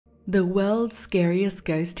The world's scariest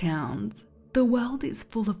ghost towns. The world is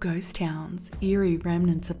full of ghost towns, eerie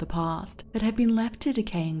remnants of the past that have been left to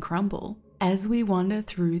decay and crumble. As we wander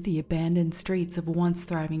through the abandoned streets of once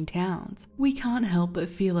thriving towns, we can't help but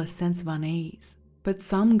feel a sense of unease. But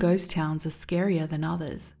some ghost towns are scarier than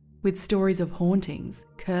others, with stories of hauntings,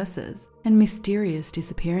 curses, and mysterious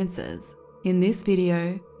disappearances. In this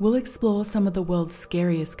video, we'll explore some of the world's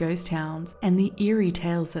scariest ghost towns and the eerie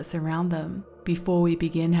tales that surround them. Before we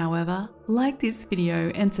begin, however, like this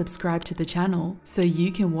video and subscribe to the channel so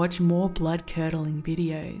you can watch more blood-curdling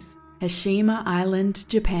videos. Hashima Island,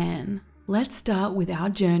 Japan. Let's start with our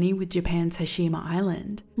journey with Japan's Hashima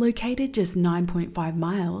Island, located just 9.5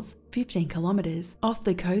 miles, 15 kilometers off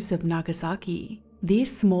the coast of Nagasaki.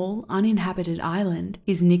 This small, uninhabited island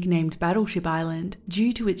is nicknamed Battleship Island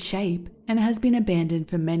due to its shape and has been abandoned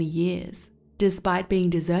for many years. Despite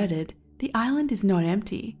being deserted, the island is not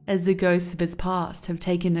empty, as the ghosts of its past have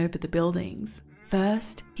taken over the buildings.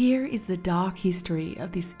 First, here is the dark history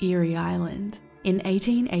of this eerie island. In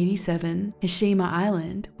 1887, Hashima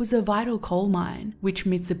Island was a vital coal mine, which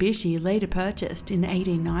Mitsubishi later purchased in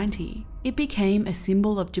 1890. It became a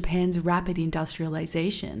symbol of Japan's rapid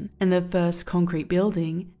industrialization, and the first concrete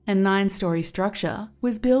building, a 9-story structure,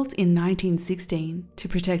 was built in 1916 to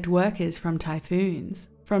protect workers from typhoons.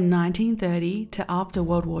 From 1930 to after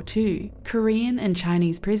World War II, Korean and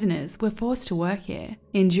Chinese prisoners were forced to work here,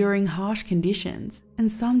 enduring harsh conditions, and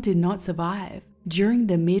some did not survive. During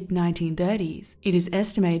the mid-1930s, it is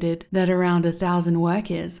estimated that around 1,000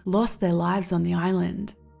 workers lost their lives on the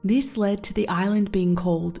island. This led to the island being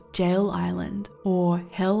called Jail Island or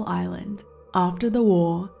Hell Island. After the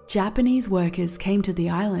war, Japanese workers came to the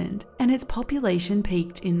island and its population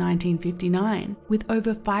peaked in 1959 with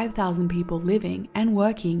over 5,000 people living and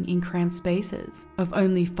working in cramped spaces of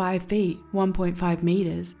only 5 feet, 1.5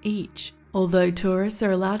 meters each. Although tourists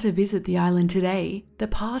are allowed to visit the island today, the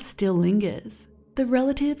past still lingers. The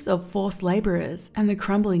relatives of forced laborers and the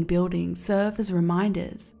crumbling buildings serve as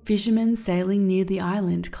reminders. Fishermen sailing near the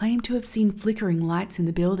island claim to have seen flickering lights in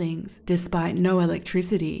the buildings, despite no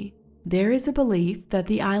electricity. There is a belief that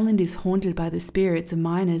the island is haunted by the spirits of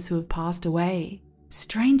miners who have passed away.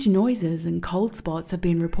 Strange noises and cold spots have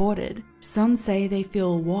been reported. Some say they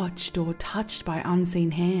feel watched or touched by unseen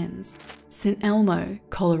hands. St. Elmo,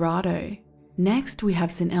 Colorado. Next, we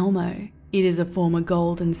have St. Elmo. It is a former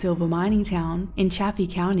gold and silver mining town in Chaffee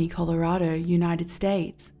County, Colorado, United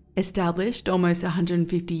States. Established almost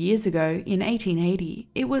 150 years ago in 1880,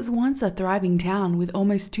 it was once a thriving town with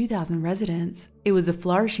almost 2,000 residents. It was a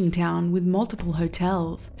flourishing town with multiple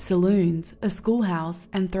hotels, saloons, a schoolhouse,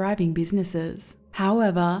 and thriving businesses.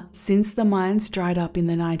 However, since the mines dried up in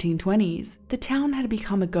the 1920s, the town had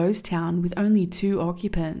become a ghost town with only 2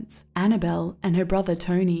 occupants, Annabelle and her brother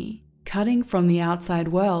Tony. Cutting from the outside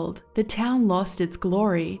world, the town lost its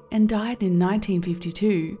glory and died in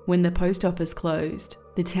 1952 when the post office closed.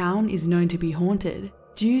 The town is known to be haunted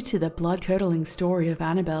due to the blood-curdling story of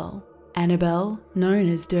Annabelle. Annabelle, known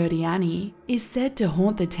as Dirty Annie, is said to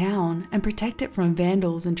haunt the town and protect it from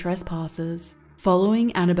vandals and trespassers.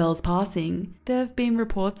 Following Annabelle's passing, there have been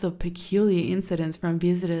reports of peculiar incidents from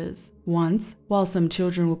visitors. Once, while some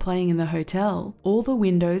children were playing in the hotel, all the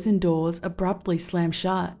windows and doors abruptly slammed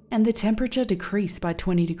shut and the temperature decreased by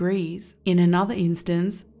 20 degrees. In another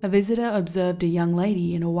instance, a visitor observed a young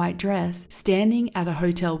lady in a white dress standing at a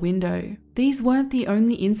hotel window. These weren't the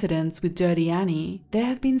only incidents with Dirty Annie. There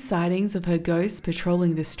have been sightings of her ghost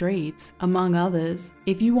patrolling the streets, among others.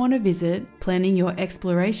 If you want to visit, planning your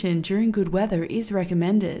exploration during good weather is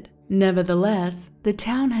recommended. Nevertheless, the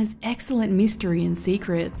town has excellent mystery and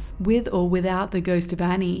secrets, with or without the ghost of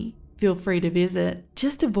Annie. Feel free to visit.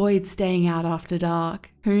 Just avoid staying out after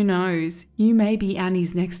dark. Who knows, you may be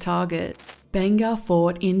Annie's next target. Benga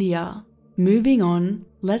Fort, India. Moving on,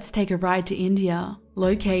 let's take a ride to India.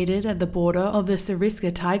 Located at the border of the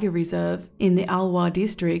Sariska Tiger Reserve in the Alwar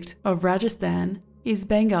district of Rajasthan is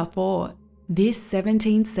Benga Fort. This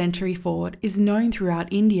 17th century fort is known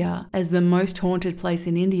throughout India as the most haunted place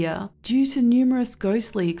in India due to numerous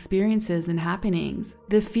ghostly experiences and happenings.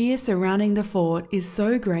 The fear surrounding the fort is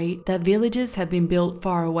so great that villages have been built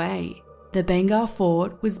far away. The Benga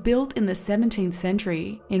Fort was built in the 17th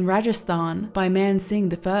century in Rajasthan by Man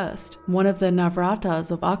Singh I, one of the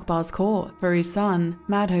Navratas of Akbar's court, for his son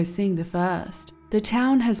Madho Singh I. The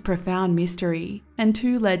town has profound mystery, and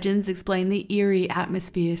 2 legends explain the eerie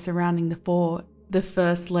atmosphere surrounding the fort. The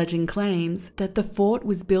first legend claims that the fort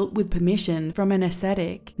was built with permission from an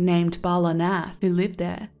ascetic named Bala Nath who lived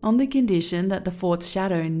there, on the condition that the fort's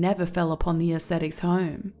shadow never fell upon the ascetic's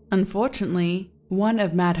home. Unfortunately, one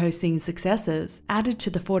of Madho Singh's successors, added to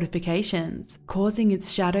the fortifications, causing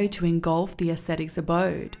its shadow to engulf the ascetic's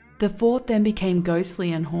abode. The fort then became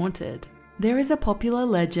ghostly and haunted. There is a popular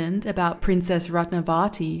legend about Princess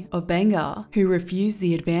Ratnavati of Bengal who refused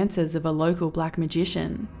the advances of a local black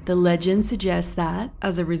magician. The legend suggests that,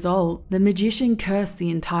 as a result, the magician cursed the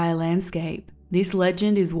entire landscape. This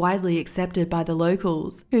legend is widely accepted by the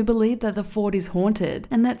locals, who believe that the fort is haunted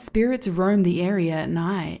and that spirits roam the area at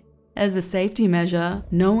night. As a safety measure,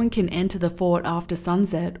 no one can enter the fort after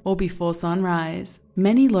sunset or before sunrise.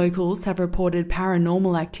 Many locals have reported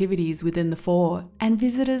paranormal activities within the fort, and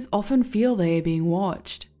visitors often feel they are being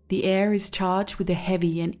watched. The air is charged with a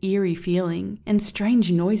heavy and eerie feeling, and strange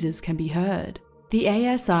noises can be heard. The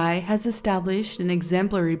ASI has established an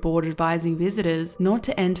exemplary board advising visitors not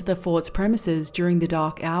to enter the fort's premises during the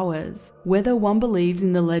dark hours. Whether one believes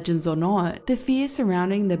in the legends or not, the fear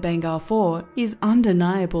surrounding the Bengal fort is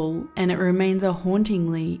undeniable, and it remains a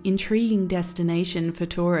hauntingly intriguing destination for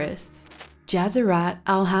tourists. Jazirat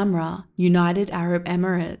Al Hamra, United Arab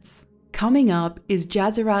Emirates. Coming up is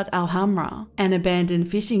Jazirat Al Hamra, an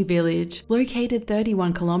abandoned fishing village located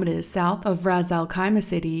 31 kilometers south of Ras Al Khaimah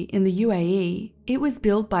city in the UAE. It was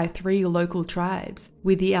built by 3 local tribes,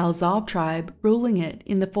 with the Al Zarb tribe ruling it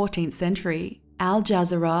in the 14th century. Al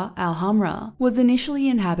Jazeera Al Hamra was initially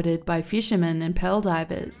inhabited by fishermen and pearl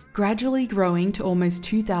divers, gradually growing to almost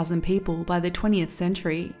 2,000 people by the 20th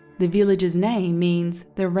century. The village's name means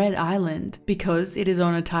the Red Island because it is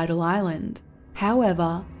on a tidal island.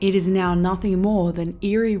 However, it is now nothing more than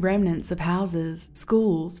eerie remnants of houses,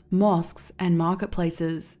 schools, mosques, and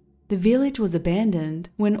marketplaces. The village was abandoned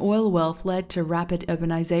when oil wealth led to rapid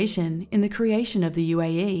urbanization in the creation of the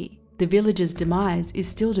UAE. The village's demise is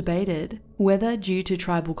still debated, whether due to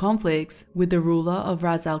tribal conflicts with the ruler of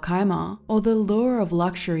Ras Al Khaimah or the lure of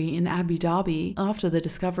luxury in Abu Dhabi after the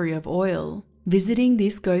discovery of oil. Visiting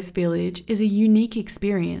this ghost village is a unique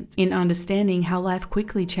experience in understanding how life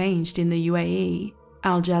quickly changed in the UAE.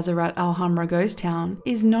 Al Jazeera Al Hamra ghost town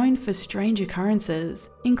is known for strange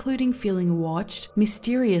occurrences, including feeling watched,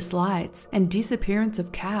 mysterious lights, and disappearance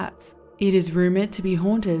of cats. It is rumored to be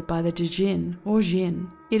haunted by the Djinn or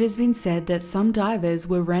Jinn. It has been said that some divers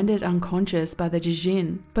were rendered unconscious by the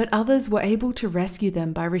Djinn, but others were able to rescue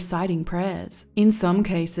them by reciting prayers. In some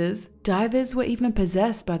cases, divers were even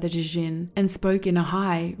possessed by the Djinn and spoke in a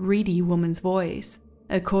high, reedy woman's voice.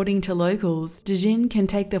 According to locals, Djinn can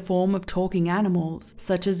take the form of talking animals,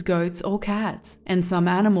 such as goats or cats, and some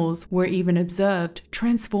animals were even observed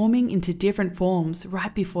transforming into different forms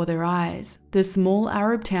right before their eyes. The small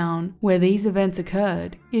Arab town where these events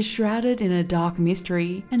occurred is shrouded in a dark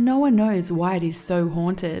mystery, and no one knows why it is so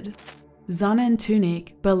haunted.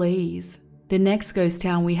 Zunantunik, Belize. The next ghost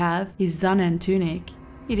town we have is Zunantunik.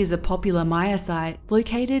 It is a popular Maya site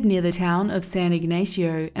located near the town of San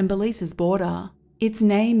Ignacio and Belize's border. Its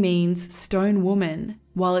name means stone woman.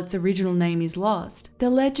 While its original name is lost,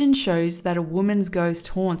 the legend shows that a woman's ghost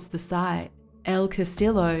haunts the site. El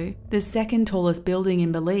Castillo, the second tallest building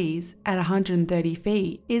in Belize at 130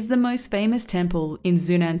 feet, is the most famous temple in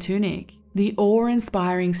Zunantunik. The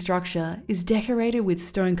awe-inspiring structure is decorated with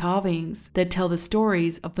stone carvings that tell the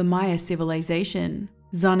stories of the Maya civilization.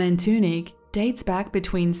 Zunantunik dates back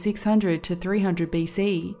between 600 to 300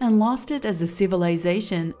 BC and lasted as a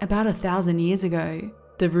civilization about 1,000 years ago.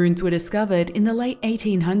 The ruins were discovered in the late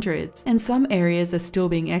 1800s, and some areas are still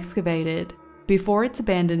being excavated. Before its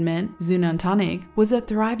abandonment, Zunantunik was a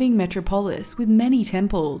thriving metropolis with many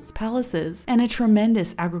temples, palaces, and a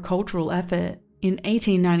tremendous agricultural effort. In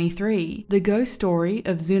 1893, the ghost story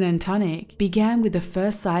of Zunantunik began with the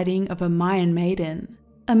first sighting of a Mayan maiden.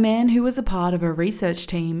 A man who was a part of a research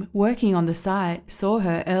team working on the site saw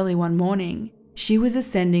her early one morning. She was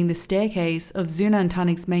ascending the staircase of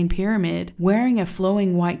Zunantunik's main pyramid, wearing a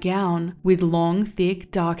flowing white gown with long,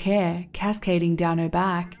 thick, dark hair cascading down her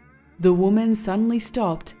back. The woman suddenly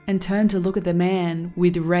stopped and turned to look at the man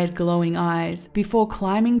with red glowing eyes before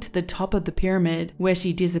climbing to the top of the pyramid, where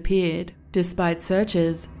she disappeared. Despite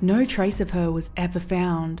searches, no trace of her was ever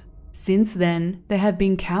found. Since then, there have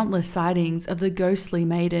been countless sightings of the ghostly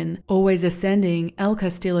maiden, always ascending El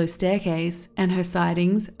Castillo staircase, and her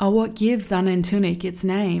sightings are what give Zunantunik its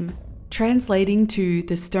name, translating to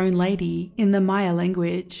the Stone Lady in the Maya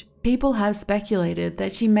language. People have speculated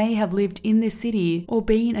that she may have lived in this city or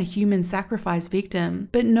been a human sacrifice victim,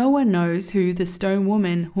 but no one knows who the stone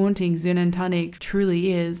woman haunting Zunantunik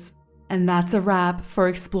truly is. And that's a wrap for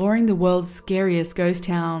exploring the world's scariest ghost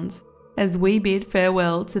towns. As we bid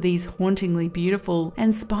farewell to these hauntingly beautiful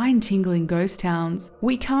and spine-tingling ghost towns,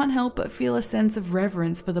 we can't help but feel a sense of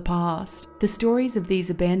reverence for the past. The stories of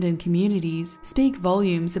these abandoned communities speak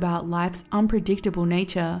volumes about life's unpredictable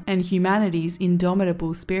nature and humanity's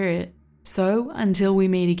indomitable spirit. So, until we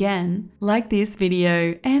meet again, like this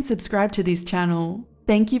video and subscribe to this channel.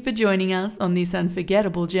 Thank you for joining us on this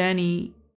unforgettable journey.